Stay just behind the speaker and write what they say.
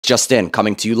just in,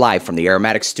 coming to you live from the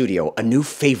AROMATIX studio, a new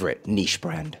favorite niche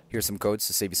brand. Here's some codes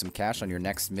to save you some cash on your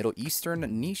next Middle Eastern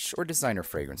niche or designer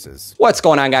fragrances. What's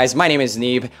going on, guys? My name is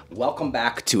Neeb. Welcome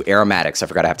back to AROMATIX. I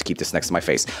forgot I have to keep this next to my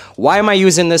face. Why am I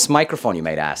using this microphone, you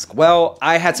might ask? Well,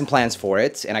 I had some plans for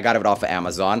it, and I got it off of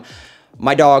Amazon.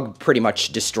 My dog pretty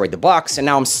much destroyed the box, and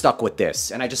now I'm stuck with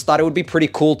this. And I just thought it would be pretty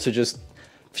cool to just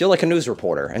feel like a news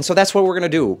reporter. And so that's what we're gonna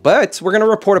do. But we're gonna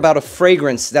report about a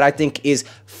fragrance that I think is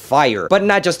fire. But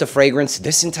not just a fragrance,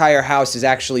 this entire house has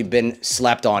actually been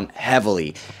slept on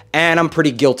heavily. And I'm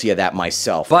pretty guilty of that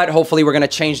myself. But hopefully we're gonna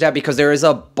change that because there is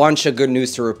a bunch of good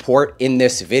news to report in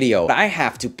this video. I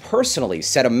have to personally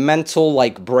set a mental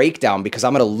breakdown because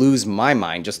I'm gonna lose my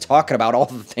mind just talking about all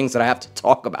the things that I have to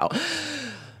talk about.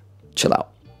 Chill out.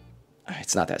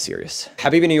 It's not that serious.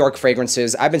 Habibi New York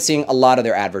fragrances. I've been seeing a lot of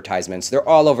their advertisements. They're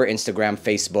all over Instagram,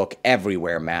 Facebook,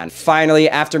 everywhere, man. Finally,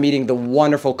 after meeting the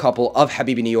wonderful couple of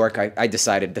Habibi New York, I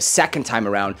decided the second time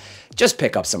around, just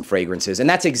pick up some fragrances. And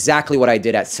that's exactly what I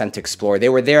did at Scent Explore. They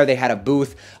were there, they had a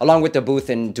booth, along with the booth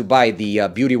in Dubai, the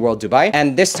Beauty World Dubai.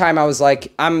 And this time I was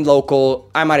like, I'm local,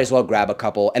 I might as well grab a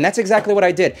couple. And that's exactly what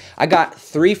I did. I got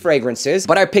 3 fragrances,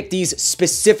 but I picked these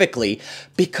specifically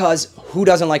because who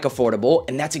doesn't like affordable?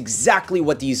 And that's exactly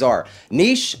what these are.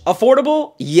 Niche,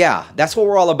 affordable? Yeah, that's what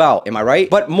we're all about, am I right?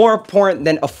 But more important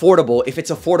than affordable, if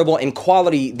it's affordable in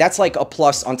quality, that's like a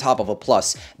plus on top of a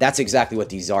plus. That's exactly what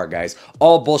these are, guys.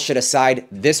 All bullshit aside,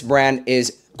 this brand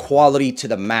is quality to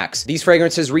the max. These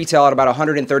fragrances retail at about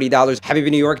 $130.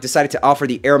 Habibi New York decided to offer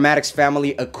the AROMATIX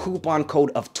family a coupon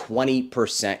code of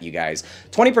 20%, you guys.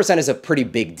 20% is a pretty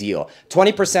big deal.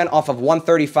 20% off of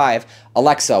 $135.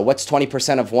 Alexa, what's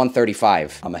 20% of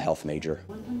 $135? I'm a health major.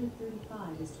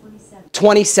 $135 is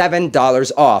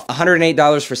 $27 off.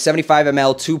 $108 for 75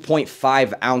 ml,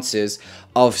 2.5 ounces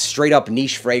of straight up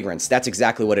niche fragrance. That's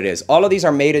exactly what it is. All of these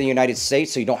are made in the United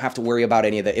States, so you don't have to worry about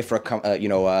any of the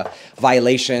IFRA,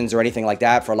 violations or anything like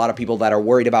that. For a lot of people that are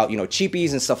worried about,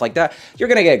 cheapies and stuff like that, you're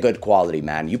gonna get good quality,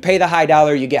 man. You pay the high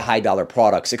dollar, you get high dollar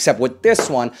products. Except with this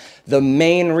one, the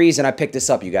main reason I picked this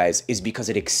up, you guys, is because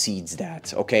it exceeds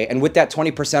that, okay? And with that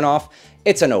 20% off,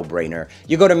 it's a no-brainer.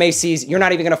 You go to Macy's, you're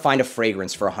not even gonna find a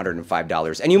fragrance for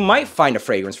 $105. And you might find a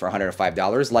fragrance for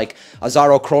 $105, like a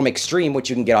Zaro Chrome Extreme, which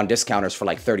you can get on discounters for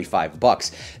like 35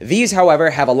 bucks. These,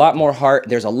 however, have a lot more heart.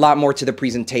 There's a lot more to the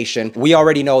presentation. We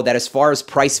already know that as far as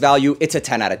price value, it's a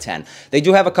 10 out of 10. They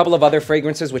do have a couple of other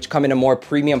fragrances which come in a more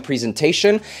premium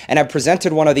presentation, and I've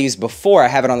presented one of these before. I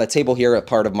have it on the table here, a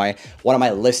part of one of my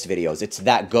list videos. It's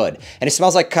that good. And it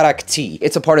smells like Karak tea.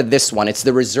 It's a part of this one. It's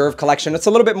the Reserve collection. It's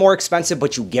a little bit more expensive,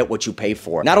 but you get what you pay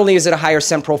for. Not only is it a higher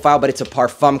scent profile, but it's a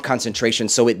parfum concentration,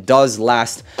 so it does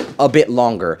last a bit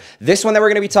longer. This one that we're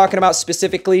going to be talking about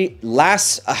specifically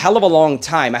lasts a hell of a long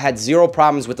time. I had 0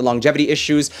 problems with the longevity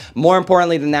issues. More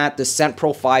importantly than that, the scent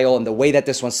profile and the way that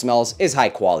this one smells is high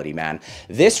quality, man.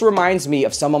 This reminds me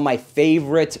of some of my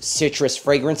favorite citrus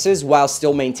fragrances while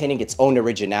still maintaining its own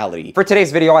originality. For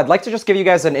today's video, I'd like to just give you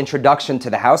guys an introduction to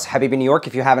the house, Habibi New York.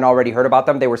 If you haven't already heard about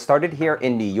them, they were started here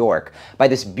in New York by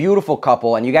this beautiful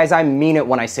couple. And you guys, I mean it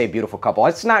when I say beautiful couple.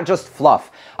 It's not just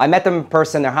fluff. I met them in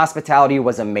person. Their hospitality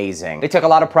was amazing. They took a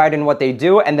lot of pride in what they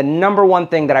do. And the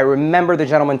 #1 thing that I remember the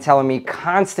gentleman telling me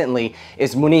constantly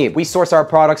is, Munib, we source our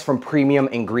products from premium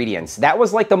ingredients. That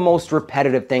was like the most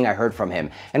repetitive thing I heard from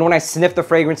him. And when I sniffed the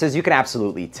fragrances, you can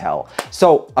absolutely tell.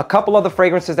 So a couple of the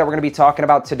fragrances that we're gonna be talking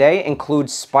about today include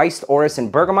Spiced Orris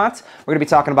and Bergamot. We're gonna be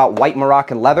talking about White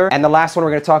Moroccan Leather. And the last one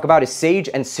we're gonna talk about is Sage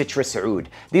and Citrus Oud.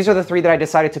 These are the 3 that I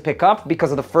decided to pick up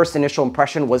because of the first initial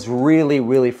impression was really,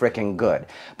 really freaking good.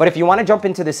 But if you wanna jump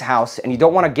into this house and you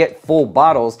don't wanna get full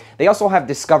bottles, they also have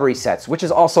discovery sets, which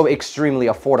is also extremely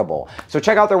affordable. So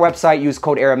check out their website, use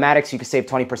code AROMATIX, you can save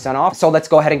 20% off. So let's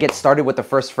go ahead and get started with the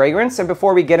first fragrance. And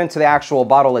before we get into the actual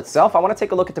bottle itself, I wanna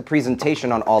take a look at the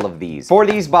presentation on all of these. For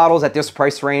these bottles at this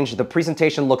price range, the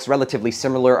presentation looks relatively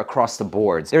similar across the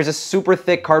boards. There's a super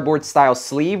thick cardboard style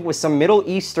sleeve with some Middle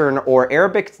Eastern or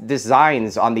Arabic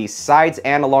designs on the sides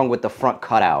and along with the front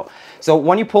cutout. So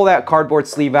when you pull that cardboard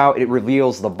sleeve out, it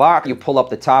reveals the box. You pull up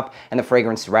the top and the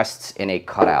fragrance rests in a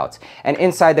cutout. And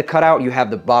inside the cutout, you have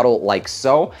the bottle like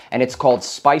so, and it's called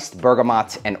Spiced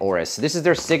Bergamot and Orris. This is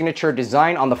their signature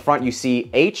design. On the front, you see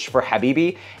H for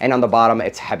Habibi, and on the bottom,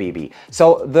 it's Habibi.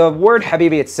 So the word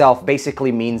Habibi itself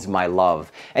basically means my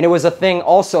love. And it was a thing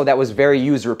also that was very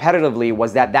used repetitively,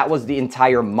 was that was the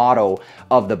entire motto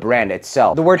of the brand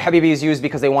itself. The word Habibi is used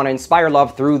because they want to inspire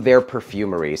love through their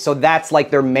perfumery. So that's like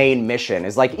their main mission,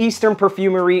 is like Eastern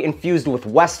perfumery infused with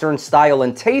Western style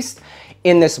and taste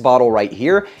in this bottle right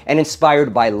here and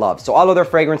inspired by love. So all of their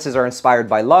fragrances are inspired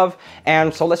by love.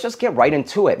 And so let's just get right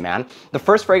into it, man. The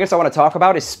first fragrance I want to talk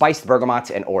about is Spiced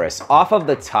Bergamot and Orris. Off of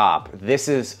the top, this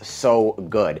is so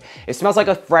good. It smells like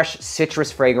a fresh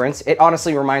citrus fragrance. It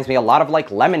honestly reminds me a lot of like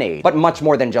lemonade, but much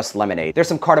more than just lemonade. There's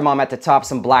some cardamom at the top,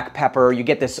 some black pepper. You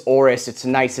get this Orris. It's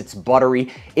nice. It's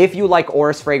buttery. If you like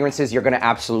Orris fragrances, you're going to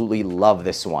absolutely love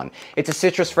this one. It's a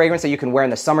citrus fragrance that you can wear in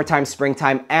the summertime,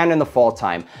 springtime, and in the fall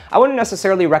time. I wouldn't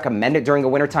necessarily recommend it during the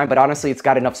wintertime, but honestly, it's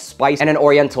got enough spice and an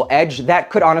oriental edge that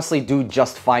could honestly do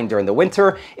just fine during the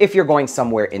winter if you're going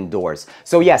somewhere indoors.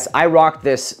 So yes, I rocked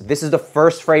this. This is the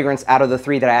first fragrance out of the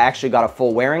three that I actually got a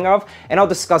full wearing of, and I'll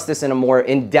discuss this in a more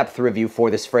in-depth review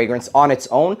for this fragrance on its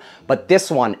own, but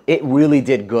this one, it really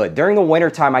did good. During the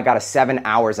wintertime, I got a 7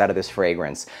 hours out of this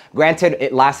fragrance. Granted,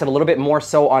 it lasted a little bit more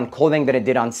so on clothing than it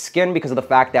did on skin because of the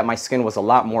fact that my skin was a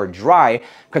lot more dry,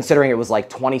 considering it was like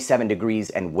 27 degrees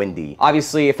and windy.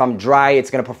 Obviously, if I'm dry, it's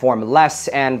going to perform less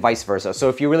and vice versa. So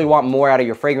if you really want more out of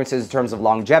your fragrances in terms of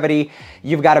longevity,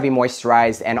 you've got to be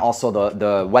moisturized, and also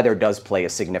the weather does play a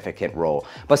significant role.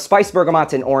 But Spiced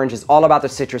Bergamot and Orange is all about the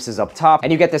citruses up top,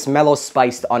 and you get this mellow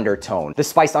spiced undertone. The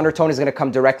spiced undertone is going to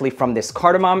come directly from this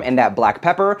cardamom and that black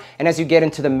pepper, and as you get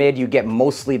into the mid, you get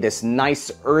mostly this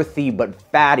nice earthy but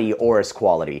fatty Orris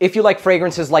quality. If you like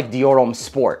fragrances like Dior Homme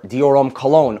Sport, Dior Homme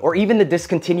Cologne, or even the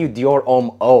discontinued Dior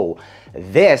Homme Eau,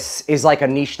 this is like a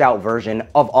niched out version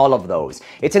of all of those.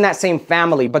 It's in that same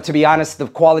family, but to be honest, the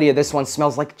quality of this one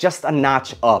smells like just a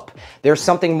notch up. There's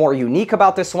something more unique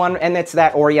about this one, and it's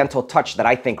that oriental touch that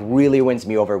I think really wins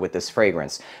me over with this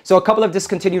fragrance. So a couple of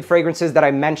discontinued fragrances that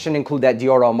I mentioned include that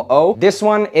Dior Homme Eau. This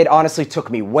one, it honestly took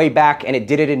me way back, and it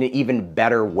did it in an even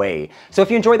better way. So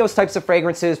if you enjoy those types of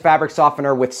fragrances, fabric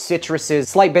softener with citruses,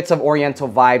 slight bits of oriental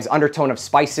vibes, undertone of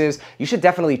spices, you should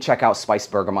definitely check out Spiced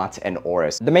Bergamot and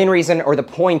Orris. The main reason, or the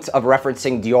point of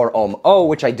referencing Dior Homme Eau,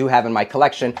 which I do have in my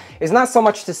collection, is not so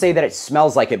much to say that it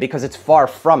smells like it, because it's far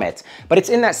from it, but it's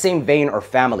in that same vein or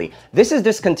family. This is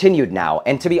discontinued now,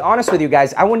 and to be honest with you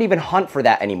guys, I wouldn't even hunt for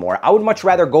that anymore. I would much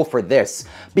rather go for this,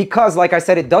 because like I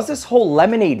said, it does this whole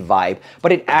lemonade vibe,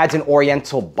 but it adds an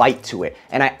oriental bite to it,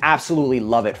 and I absolutely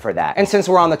love it for that. And since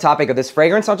we're on the topic of this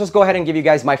fragrance, I'll just go ahead and give you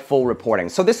guys my full reporting.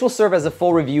 So this will serve as a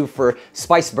full review for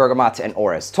Spiced Bergamot and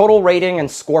Orris. Total rating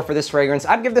and score for this fragrance,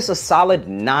 I'd give this a solid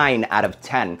 9 out of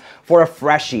 10 for a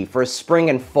freshie, for a spring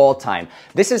and fall time.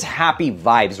 This is happy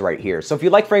vibes right here. So if you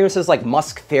like fragrances like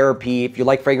Musk Therapy, if you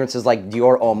like fragrances like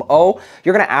Dior Homme Eau,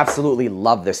 you're gonna absolutely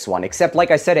love this one, except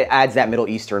like I said, it adds that Middle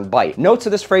Eastern bite. Notes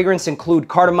of this fragrance include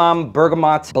cardamom,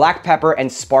 bergamot, black pepper, and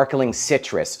sparkling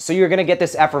citrus. So you're gonna get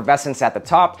this effervescence at the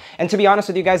top, and to be honest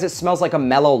with you guys, it smells like a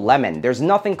mellow lemon. There's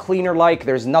nothing cleaner like,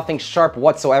 there's nothing sharp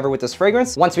whatsoever with this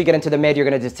fragrance. Once we get into the mid, you're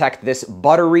gonna detect this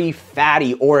buttery,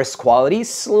 fatty Orris quality,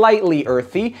 slightly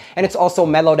earthy, and it's also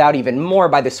mellowed out even more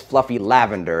by this fluffy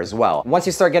lavender as well. Once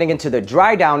you start getting into the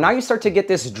dry down, now you start to get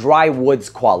this dry woods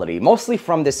quality, mostly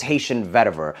from this Haitian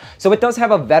vetiver. So it does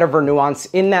have a vetiver nuance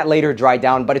in that later dry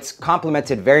down, but it's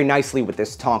complemented very nicely with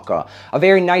this tonka. A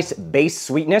very nice base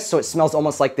sweetness, so it smells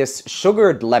almost like this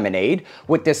sugared lemonade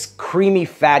with this creamy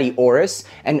fatty Orris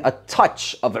and a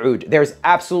touch of oud. There's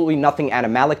absolutely nothing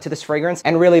animalic to this fragrance,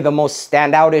 and really the most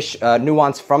standoutish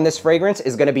nuance from this fragrance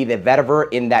is going to be the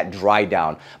vetiver in that dry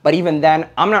down. But even then,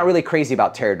 I'm not really crazy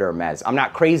about Terre d'Hermès. I'm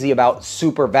not crazy about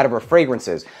super vetiver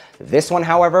fragrances. This one,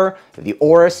 however, the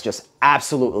Orris just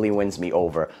absolutely wins me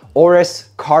over. Orris,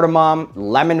 cardamom,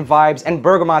 lemon vibes, and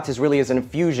bergamot is really an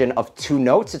infusion of two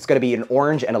notes. It's gonna be an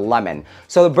orange and a lemon.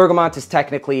 So the bergamot is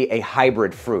technically a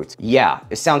hybrid fruit. Yeah,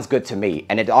 it sounds good to me,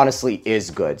 and it honestly is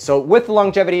good. So with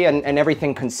longevity and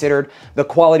everything considered, the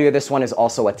quality of this one is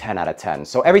also a 10 out of 10.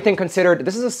 So everything considered,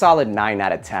 this is a solid 9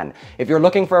 out of 10. If you're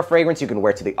looking for a fragrance you can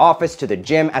wear to the office, to the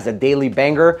gym, as a daily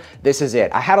banger, this is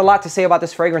it. I had a lot to say about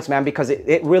this fragrance, man, because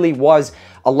it really was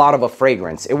a lot of a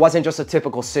fragrance. It wasn't just a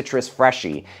typical citrus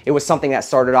freshie. It was something that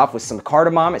started off with some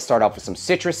cardamom, it started off with some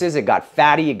citruses, it got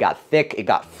fatty, it got thick, it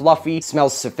got fluffy,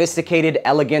 smells sophisticated,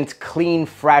 elegant, clean,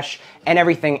 fresh, and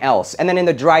everything else. And then in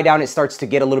the dry down, it starts to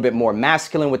get a little bit more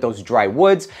masculine with those dry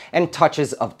woods and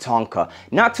touches of tonka.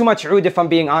 Not too much oud if I'm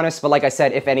being honest, but like I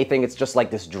said, if anything, it's just like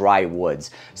this dry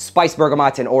woods. Spiced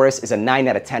Bergamot and Orris is a 9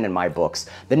 out of 10 in my books.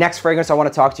 The next fragrance I want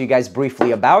to talk to you guys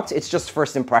briefly about, it's just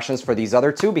first impressions for these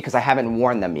other two because I haven't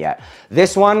worn them yet.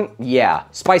 This one, yeah,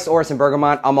 Spiced Orris and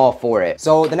Bergamot, I'm all for it.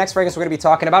 So the next fragrance we're going to be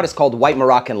talking about is called White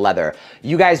Moroccan Leather.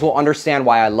 You guys will understand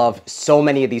why I love so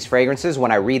many of these fragrances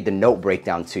when I read the note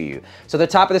breakdown to you. So the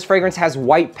top of this fragrance has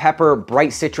white pepper,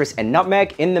 bright citrus, and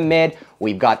nutmeg. In the mid,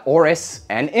 we've got Orris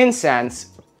and incense.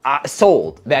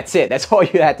 Sold. That's it. That's all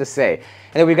you had to say.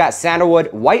 And then we've got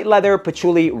sandalwood, white leather,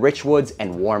 patchouli, rich woods,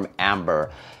 and warm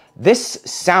amber. This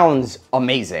sounds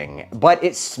amazing, but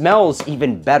it smells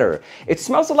even better. It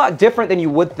smells a lot different than you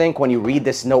would think when you read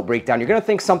this note breakdown. You're gonna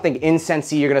think something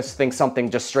incensey, you're gonna think something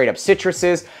just straight up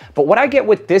citruses, but what I get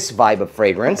with this vibe of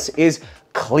fragrance is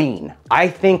clean. I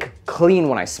think clean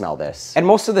when I smell this. And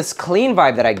most of this clean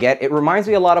vibe that I get, it reminds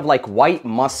me a lot of like white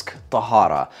musk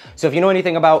tahara. So if you know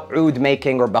anything about oud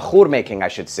making, or bakhur making, I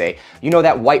should say, you know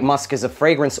that white musk is a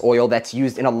fragrance oil that's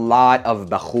used in a lot of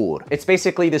bakhur. It's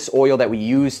basically this oil that we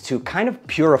use to kind of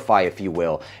purify, if you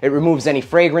will. It removes any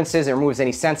fragrances, it removes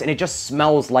any scents, and it just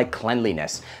smells like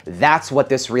cleanliness. That's what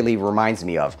this really reminds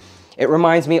me of. It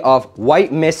reminds me of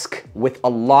white mist with a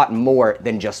lot more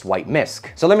than just white mist.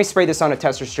 So let me spray this on a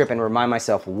tester strip and remind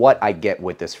myself what I get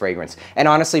with this fragrance. And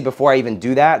honestly, before I even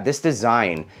do that, this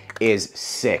design is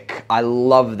sick. I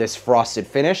love this frosted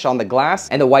finish on the glass,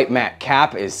 and the white matte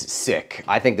cap is sick.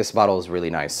 I think this bottle is really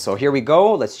nice. So here we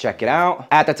go, let's check it out.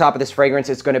 At the top of this fragrance,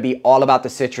 it's gonna be all about the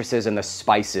citruses and the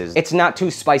spices. It's not too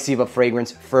spicy of a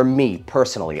fragrance for me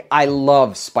personally. I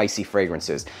love spicy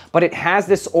fragrances, but it has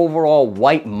this overall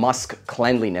white musk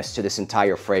cleanliness to this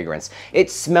entire fragrance.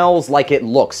 It smells like it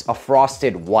looks, a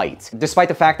frosted white. Despite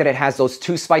the fact that it has those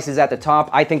two spices at the top,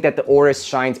 I think that the Orris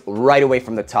shines right away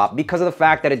from the top because of the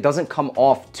fact that it doesn't come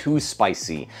off too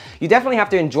spicy. You definitely have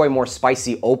to enjoy more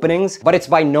spicy openings, but it's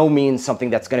by no means something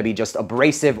that's gonna be just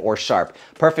abrasive or sharp.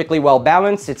 Perfectly well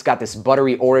balanced. It's got this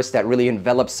buttery Orris that really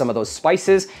envelops some of those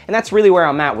spices, and that's really where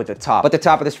I'm at with the top. But the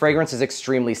top of this fragrance is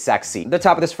extremely sexy. The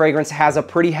top of this fragrance has a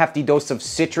pretty hefty dose of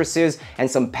citruses and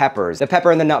some peppers. The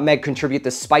pepper and the nutmeg contribute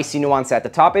the spicy nuance at the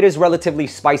top. It is relatively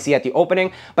spicy at the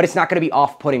opening, but it's not gonna be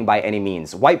off-putting by any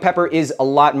means. White pepper is a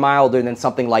lot milder than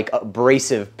something like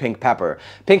abrasive pink pepper.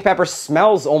 Pink pepper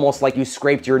smells almost like you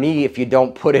scraped your knee if you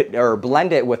don't put it or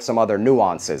blend it with some other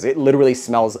nuances. It literally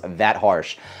smells that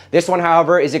harsh. This one,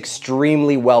 however, is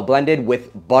extremely well blended with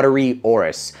buttery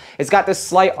Orris. It's got this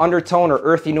slight undertone or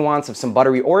earthy nuance of some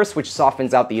buttery Orris, which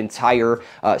softens out the entire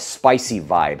spicy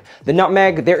vibe. The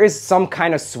nutmeg, there is some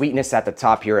kind of sweetness at the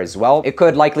top here as well. It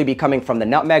could likely be coming from the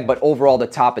nutmeg, but overall the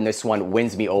top in this one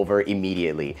wins me over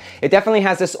immediately. It definitely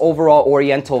has this overall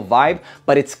oriental vibe,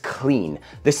 but it's clean.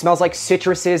 This smells like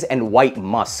citruses and white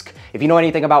musk. If you know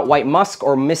anything about white musk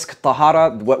or misk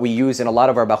tahara, what we use in a lot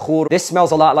of our bakhur, this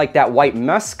smells a lot like that white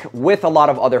musk with a lot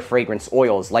of other fragrance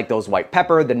oils like those white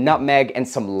pepper, the nutmeg, and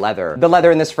some leather. The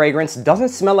leather in this fragrance doesn't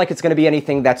smell like it's gonna be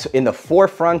anything that's in the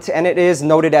forefront, and it is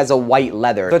noted as a white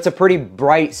leather. So it's a pretty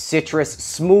bright citrus,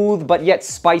 smooth, but yet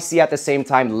spicy at the same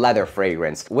time leather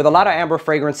fragrance. With a lot of amber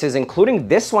fragrances, including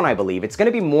this one, I believe, it's gonna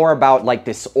be more about like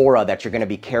this aura that you're gonna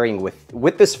be carrying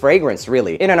with this fragrance,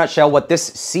 really. In a nutshell, what this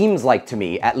seems like to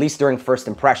me, at least during first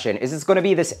impression, is it's gonna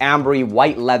be this ambery,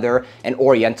 white leather, and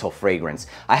oriental fragrance.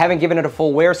 I haven't given it a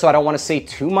full wear, so I don't wanna say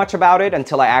too much about it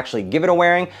until I actually give it a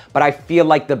wearing, but I feel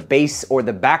like the base or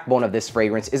the backbone of this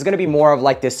fragrance is gonna be more of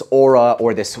like this aura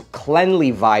or this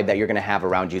cleanly vibe that you're gonna have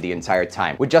around you the entire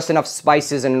time. With just enough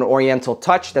spices and an oriental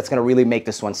touch, that's gonna really make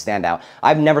this one stand out.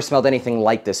 I've never smelled anything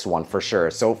like this one for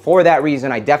sure. So for that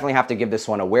reason, I definitely have to give this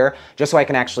one a wear just so I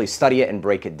can actually study it and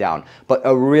break it down. But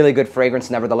a really good fragrance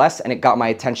nevertheless, and it got my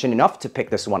attention enough to pick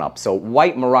this one up. So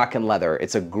white Moroccan leather,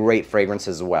 it's a great fragrance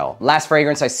as well. Last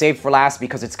fragrance I saved for last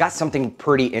because it's got something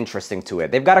pretty interesting to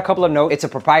it. They've got a couple of notes. It's a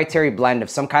proprietary blend of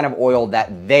some kind of oil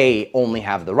that they only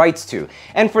have the rights to.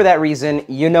 And for that reason,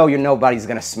 you know nobody's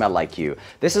gonna smell like you.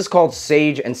 This is called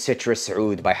Sage and Citrus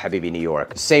Oud by Habibi, New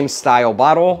York. Same style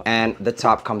bottle, and the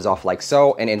top comes off like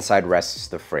so, and inside rests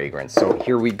the fragrance. So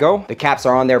here we go. The caps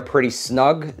are on there pretty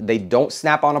snug. They don't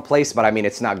snap on a place, but I mean,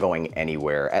 it's not going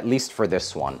anywhere, at least for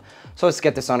this one. So let's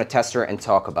get this on a tester and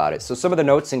talk about it. So some of the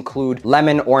notes include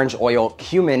lemon, orange oil,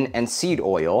 cumin, and seed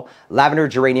oil, lavender,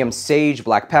 geranium, sage,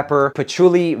 black pepper,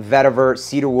 patchouli, vetiver,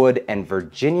 cedarwood, and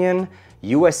Virginian,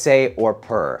 USA, or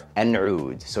Pur, and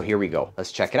oud. So here we go.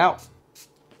 Let's check it out.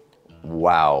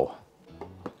 Wow.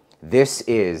 This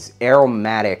is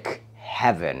aromatic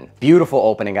heaven. Beautiful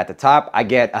opening at the top. I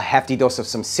get a hefty dose of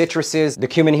some citruses. The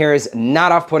cumin here is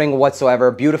not off-putting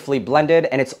whatsoever, beautifully blended,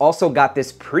 and it's also got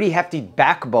this pretty hefty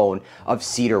backbone of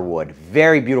cedarwood.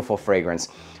 Very beautiful fragrance.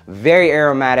 Very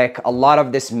aromatic. A lot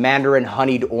of this mandarin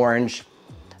honeyed orange.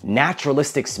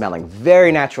 Naturalistic smelling.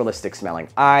 Very naturalistic smelling.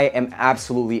 I am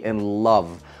absolutely in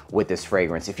love with this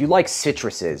fragrance. If you like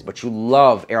citruses, but you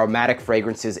love aromatic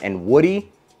fragrances and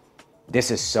woody,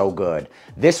 this is so good.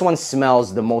 This one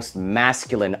smells the most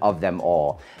masculine of them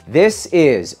all. This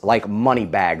is like money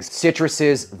bags.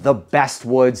 Citruses, the best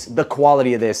woods, the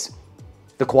quality of this,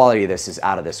 The quality of this is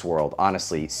out of this world,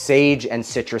 honestly. Sage and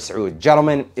citrus oud.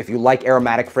 Gentlemen, if you like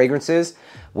aromatic fragrances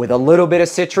with a little bit of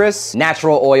citrus,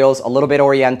 natural oils, a little bit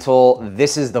oriental,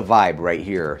 this is the vibe right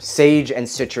here. Sage and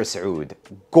citrus oud.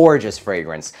 Gorgeous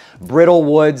fragrance. Brittle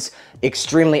woods,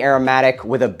 extremely aromatic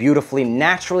with a beautifully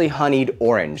naturally honeyed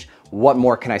orange. What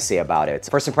more can I say about it?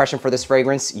 First impression for this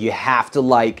fragrance, you have to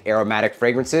like aromatic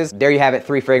fragrances. There you have it,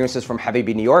 3 fragrances from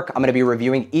Habibi, New York. I'm gonna be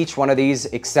reviewing each one of these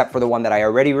except for the one that I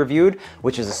already reviewed,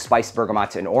 which is a spiced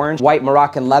bergamot and orange. White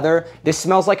Moroccan leather. This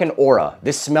smells like an aura.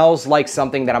 This smells like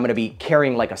something that I'm gonna be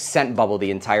carrying like a scent bubble the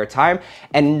entire time,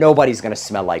 and nobody's gonna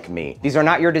smell like me. These are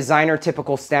not your designer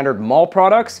typical standard mall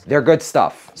products. They're good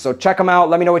stuff. So check them out.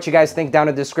 Let me know what you guys think down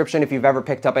in the description if you've ever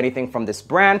picked up anything from this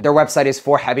brand. Their website is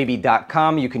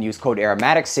forhabibi.com. You can use code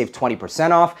AROMATIX, save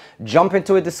 20% off. Jump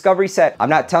into a discovery set.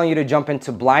 I'm not telling you to jump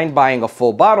into blind buying a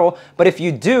full bottle, but if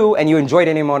you do and you enjoyed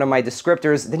any one of my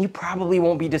descriptors, then you probably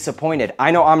won't be disappointed. I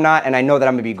know I'm not, and I know that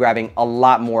I'm gonna be grabbing a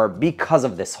lot more because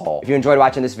of this haul. If you enjoyed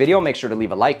watching this video, make sure to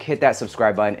leave a like, hit that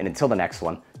subscribe button, and until the next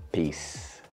one, peace.